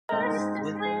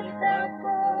without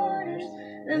borders.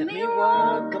 Let me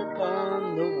walk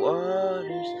upon the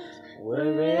waters,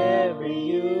 wherever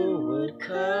you would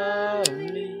call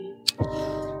me.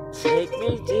 Take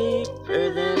me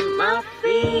deeper than my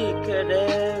feet could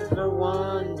ever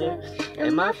wander,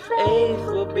 and my faith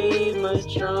will be much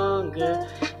stronger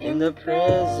in the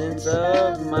presence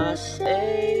of my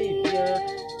Savior.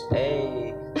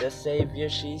 Hey, the Savior,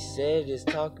 she said, is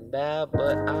talking about,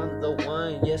 but I'm the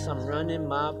one. Yes, I'm running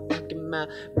my fucking mouth.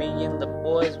 Me and the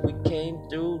boys, we came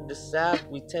through the South.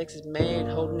 We Texas man,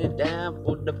 holding it down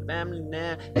for the family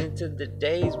now. Into the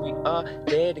days we are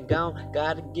dead and gone.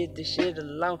 Gotta get this shit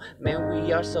alone. Man,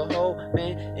 we are so whole,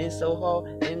 man, and so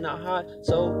hard in our heart,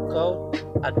 so cold.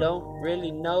 I don't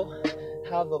really know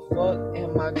how the fuck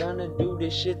am I gonna do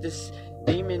this shit. This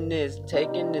demon is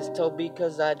taking his toll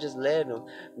because I just let him,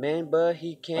 man, but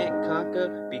he can't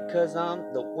conquer because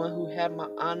I'm the one who had my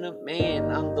honor, man.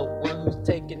 I'm the one who's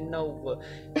taking over,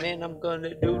 man. I'm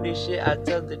gonna do this shit. I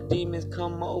tell the demons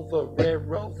come over, Red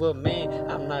Rover, man.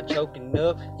 I'm not choking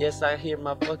up. Yes, I hear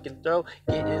my fucking throat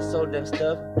getting so damn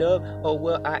stuffed up. Oh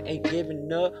well, I ain't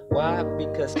giving up. Why?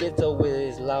 Because Sktzo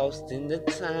is lost in the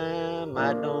time.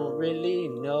 I don't really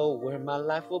know where my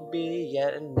life will be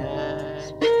at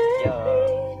night.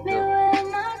 Lead me where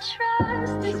my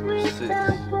trust is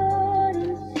without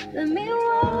borders. Let me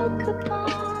walk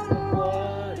upon the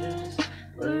waters,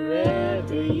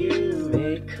 wherever you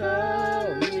may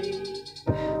call me.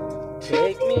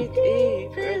 Take me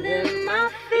deeper than my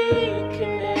feet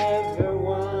can ever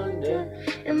wander,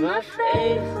 and my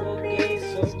faith will be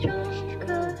so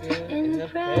stronger in the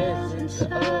presence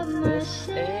of my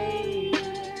Savior.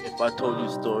 If I told you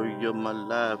the story of my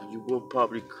life, you would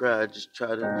probably cry. Just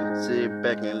try to sit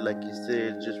back and, like you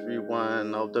said, just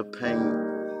rewind all the pain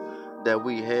that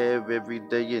we have every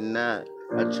day and night.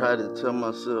 I try to tell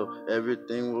myself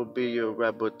everything will be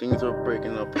alright, but things are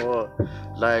breaking apart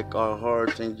like our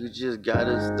hearts, and you just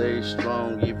gotta stay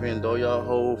strong. Even though y'all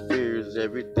hold fears,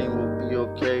 everything will be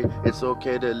okay. It's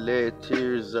okay to let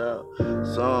tears out.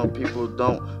 Some people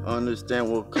don't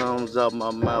understand what comes out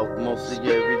my mouth, mostly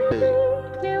every day.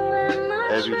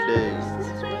 Every day.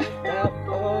 Without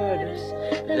borders,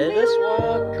 let us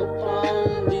walk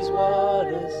upon these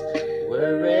waters,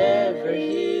 wherever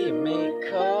He may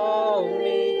call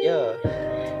me. Yeah,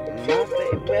 my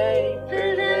faith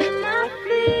than my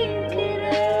feet can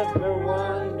ever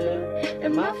wander,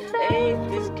 and my faith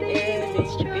is getting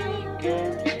stronger,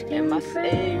 and my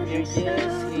Savior,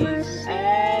 yes, He's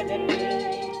adding me.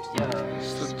 Yeah,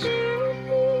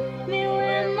 lead me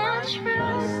where my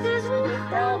trust